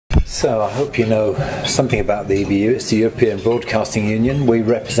So I hope you know something about the EBU. It's the European Broadcasting Union. We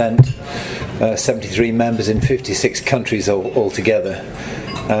represent 73 members in 56 countries altogether.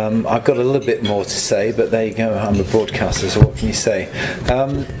 I've got a little bit more to say, but there you go, I'm a broadcaster, so what can you say?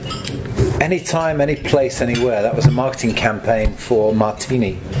 Anytime, any place, anywhere. That was a marketing campaign for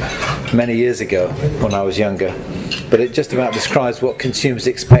Martini many years ago when I was younger. But it just about describes what consumers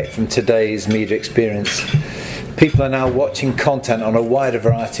expect from today's media experience. People are now watching content on a wider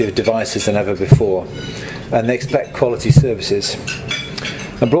variety of devices than ever before, and they expect quality services.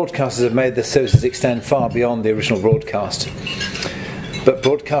 And broadcasters have made their services extend far beyond the original broadcast. But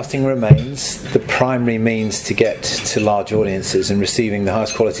broadcasting remains the primary means to get to large audiences and receiving the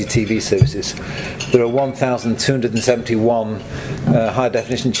highest quality TV services. There are 1,271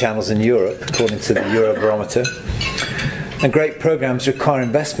 high-definition channels in Europe, according to the Eurobarometer. And great programs require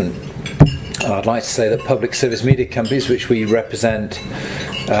investment. I'd like to say that public service media companies, which we represent,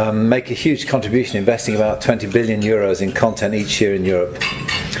 make a huge contribution, investing about 20 billion euros in content each year in Europe,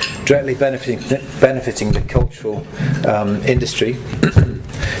 directly benefiting the cultural industry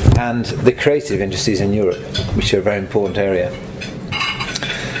and the creative industries in Europe, which are a very important area.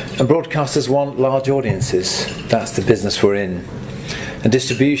 And broadcasters want large audiences. That's the business we're in. And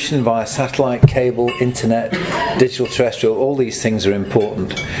distribution via satellite, cable, internet, digital terrestrial, all these things are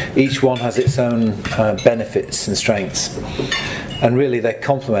important. Each one has its own benefits and strengths, and really they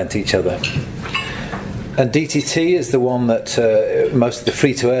complement each other. And DTT is the one that most of the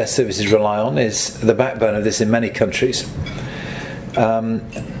free-to-air services rely on, is the backbone of this in many countries.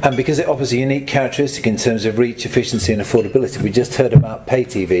 And because it offers a unique characteristic in terms of reach, efficiency and affordability. We just heard about pay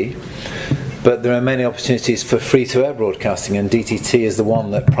TV, but there are many opportunities for free-to-air broadcasting, and DTT is the one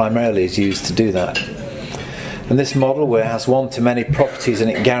that primarily is used to do that. And this model, where it has one-to-many properties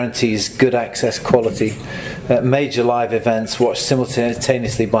and it guarantees good access quality, major live events watched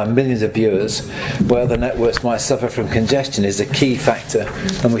simultaneously by millions of viewers, where other networks might suffer from congestion, is a key factor,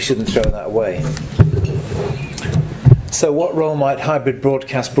 and we shouldn't throw that away. So what role might hybrid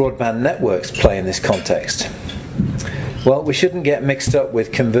broadcast broadband networks play in this context? Well, we shouldn't get mixed up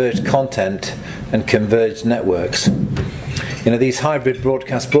with converged content and converged networks. You know, these hybrid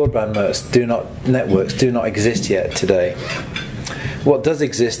broadcast broadband networks do not exist yet today. What does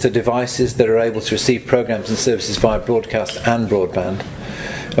exist are devices that are able to receive programs and services via broadcast and broadband.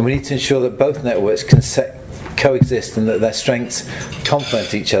 And we need to ensure that both networks can coexist and that their strengths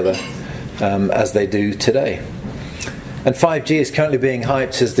complement each other as they do today. And 5G is currently being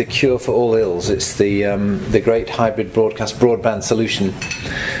hyped as the cure for all ills. It's the great hybrid broadcast broadband solution.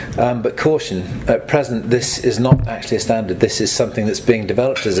 But caution, at present this is not actually a standard. This is something that's being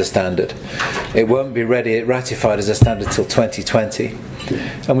developed as a standard. It won't be ratified as a standard till 2020.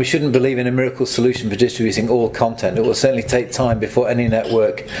 And we shouldn't believe in a miracle solution for distributing all content. It will certainly take time before any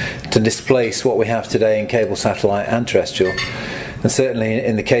network can displace what we have today in cable, satellite and terrestrial. And certainly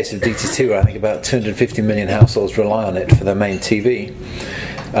in the case of DTT, where I think about 250 million households rely on it for their main TV,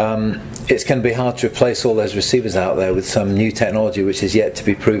 it's going to be hard to replace all those receivers out there with some new technology which is yet to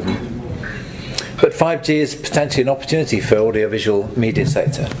be proven. But 5G is potentially an opportunity for the audiovisual media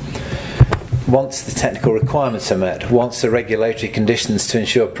sector. Once the technical requirements are met, once the regulatory conditions to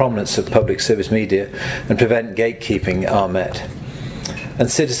ensure prominence of public service media and prevent gatekeeping are met. And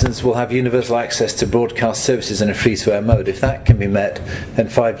citizens will have universal access to broadcast services in a free-to-air mode. If that can be met, then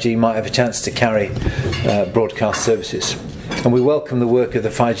 5G might have a chance to carry broadcast services. And we welcome the work of the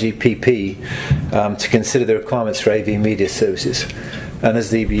 5G PP to consider the requirements for AV media services. And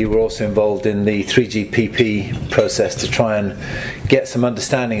as the EBU, we're also involved in the 3G PP process to try and get some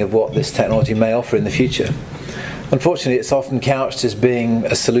understanding of what this technology may offer in the future. Unfortunately, it's often couched as being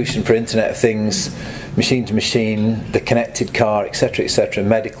a solution for Internet of Things, machine to machine, the connected car, etc.,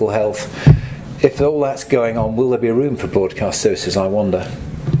 medical health. If all that's going on, will there be room for broadcast services, I wonder?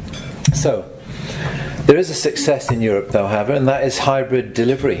 So, there is a success in Europe, though, however, and that is hybrid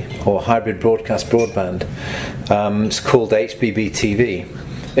delivery, or hybrid broadcast broadband. It's called HDTV.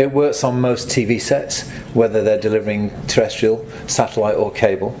 It works on most TV sets, whether they're delivering terrestrial, satellite or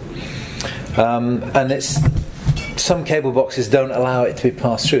cable. And some cable boxes don't allow it to be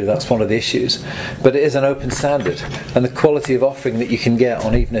passed through. That's one of the issues. But it is an open standard, and the quality of offering that you can get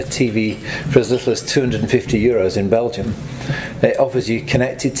on even a TV for as little as 250 euros in Belgium. It offers you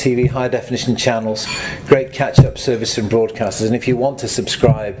connected TV, high definition channels, great catch-up service from broadcasters, and if you want to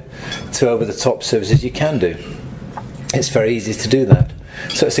subscribe to over-the-top services, you can do. It's very easy to do that.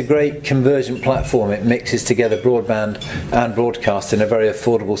 So it's a great convergent platform. It mixes together broadband and broadcast in a very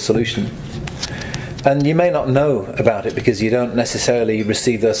affordable solution. And you may not know about it because you don't necessarily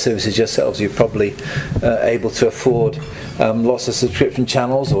receive those services yourselves. You're probably able to afford lots of subscription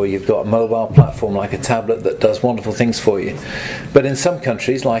channels, or you've got a mobile platform like a tablet that does wonderful things for you. But in some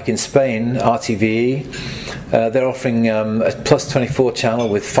countries, like in Spain, RTVE, they're offering a plus 24 channel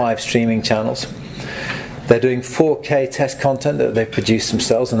with 5 streaming channels. They're doing 4K test content that they've produced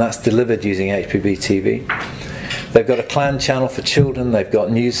themselves, and that's delivered using HDTV. They've got a clan channel for children, they've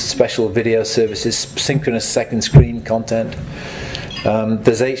got news special video services, synchronous second screen content.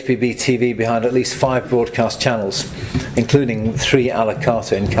 There's HDTV behind at least 5 broadcast channels, including 3 a la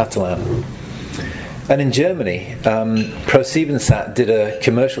carte in Catalan. And in Germany, ProSiebenSat did a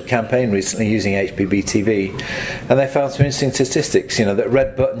commercial campaign recently using HDTV, and they found some interesting statistics. You know, that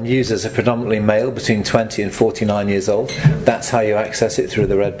red button users are predominantly male, between 20 and 49 years old. That's how you access it, through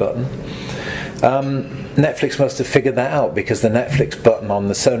the red button. Netflix must have figured that out, because the Netflix button on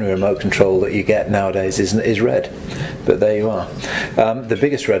the Sony remote control that you get nowadays is red. But there you are. The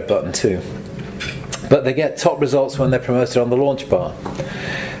biggest red button too. But they get top results when they're promoted on the launch bar.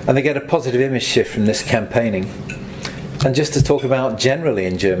 And they get a positive image shift from this campaigning. And just to talk about generally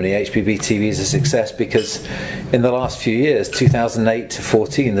in Germany, HDTV is a success because in the last few years, 2008 to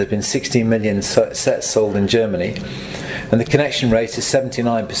 14, there have been 16 million sets sold in Germany, and the connection rate is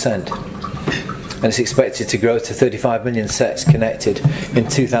 79%. And it's expected to grow to 35 million sets connected in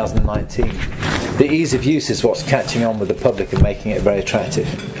 2019. The ease of use is what's catching on with the public and making it very attractive.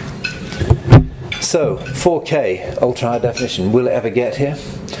 So, 4K, ultra high definition, will it ever get here?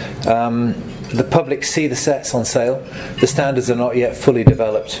 The public see the sets on sale. The standards are not yet fully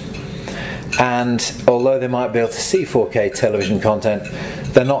developed. And although they might be able to see 4K television content,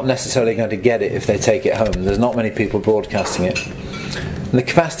 they're not necessarily going to get it if they take it home. There's not many people broadcasting it. And the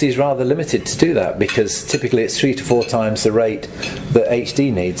capacity is rather limited to do that, because typically it's 3 to 4 times the rate that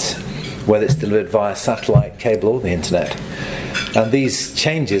HD needs, whether it's delivered via satellite, cable or the internet. And these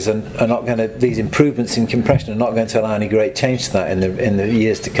changes are not going to, these improvements in compression are not going to allow any great change to that in the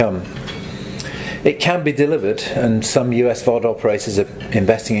years to come. It can be delivered, and some US VOD operators are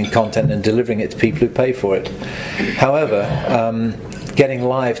investing in content and delivering it to people who pay for it. However, getting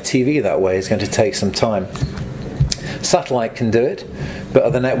live TV that way is going to take some time. Satellite can do it, but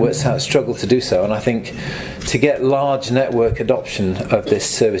other networks have struggled to do so, and I think to get large network adoption of this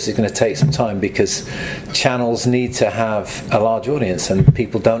service is going to take some time, because channels need to have a large audience, and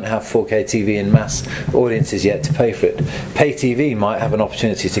people don't have 4K TV in mass audiences yet to pay for it. Pay TV might have an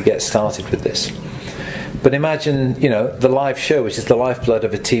opportunity to get started with this. But imagine, you know, the live show, which is the lifeblood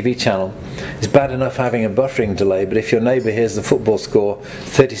of a TV channel. It's bad enough having a buffering delay, but if your neighbour hears the football score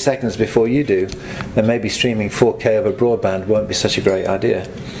 30 seconds before you do, then maybe streaming 4K over broadband won't be such a great idea.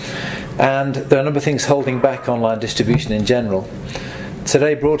 And there are a number of things holding back online distribution in general.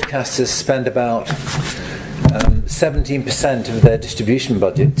 Today, broadcasters spend about 17% of their distribution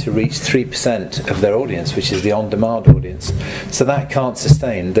budget to reach 3% of their audience, which is the on-demand audience. So that can't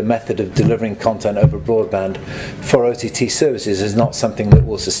sustain. The method of delivering content over broadband for OTT services is not something that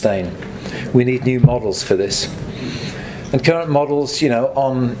will sustain. We need new models for this. And current models, you know,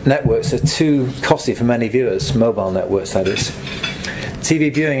 on networks are too costly for many viewers, mobile networks that is.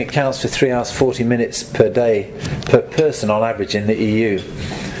 TV viewing accounts for 3 hours 40 minutes per day per person on average in the EU.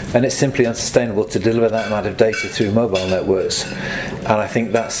 And it's simply unsustainable to deliver that amount of data through mobile networks. And I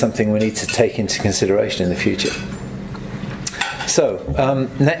think that's something we need to take into consideration in the future. So,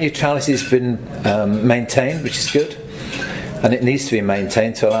 net neutrality has been maintained, which is good. And it needs to be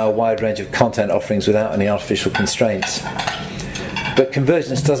maintained to allow a wide range of content offerings without any artificial constraints. But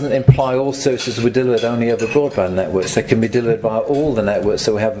convergence doesn't imply all services were delivered only over broadband networks. They can be delivered via all the networks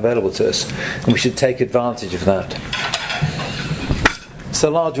that we have available to us. And we should take advantage of that. So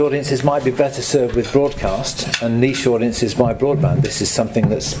large audiences might be better served with broadcast, and niche audiences by broadband. This is something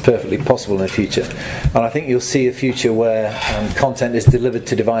that's perfectly possible in the future. And I think you'll see a future where content is delivered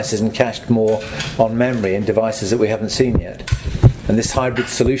to devices and cached more on memory in devices that we haven't seen yet. And this hybrid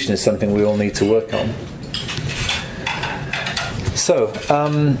solution is something we all need to work on. So,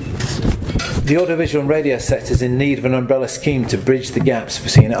 the audiovisual and radio sector is in need of an umbrella scheme to bridge the gaps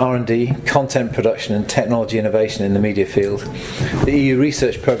between R&D, content production and technology innovation in the media field. The EU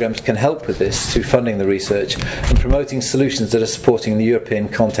research programmes can help with this through funding the research and promoting solutions that are supporting the European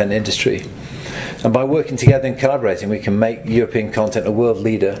content industry. And by working together and collaborating, we can make European content a world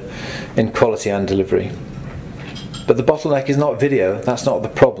leader in quality and delivery. But the bottleneck is not video, that's not the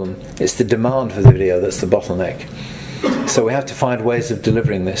problem, it's the demand for the video that's the bottleneck. So we have to find ways of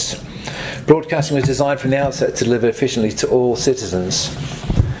delivering this. Broadcasting was designed from the outset to deliver efficiently to all citizens.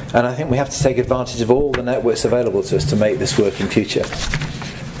 And I think we have to take advantage of all the networks available to us to make this work in future.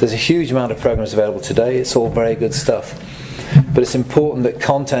 There's a huge amount of programs available today, it's all very good stuff. but it's important that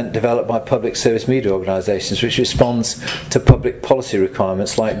content developed by public service media organisations, which responds to public policy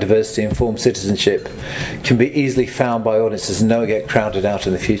requirements like diversity informed citizenship, can be easily found by audiences and don't get crowded out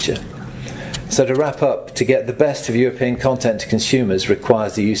in the future. So to wrap up, to get the best of European content to consumers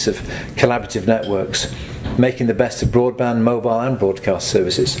requires the use of collaborative networks, making the best of broadband, mobile and broadcast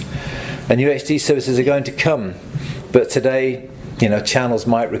services. And UHD services are going to come, but today, channels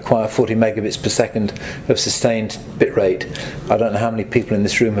might require 40 megabits per second of sustained bit rate. I don't know how many people in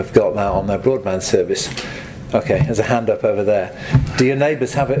this room have got that on their broadband service. Okay, there's a hand up over there. Do your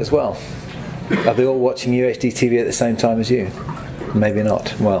neighbours have it as well? Are they all watching UHDTV at the same time as you? Maybe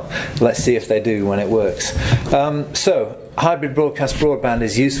not. Well, let's see if they do when it works. So, hybrid broadcast broadband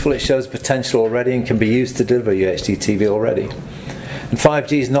is useful. It shows potential already and can be used to deliver UHDTV already. And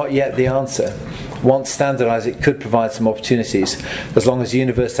 5G is not yet the answer. Once standardised, it could provide some opportunities, as long as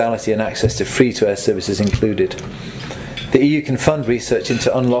universality and access to free-to-air services included. The EU can fund research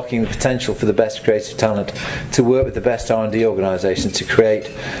into unlocking the potential for the best creative talent to work with the best R&D organisations to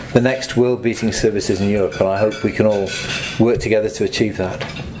create the next world-beating services in Europe, and I hope we can all work together to achieve that.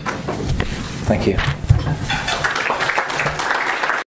 Thank you.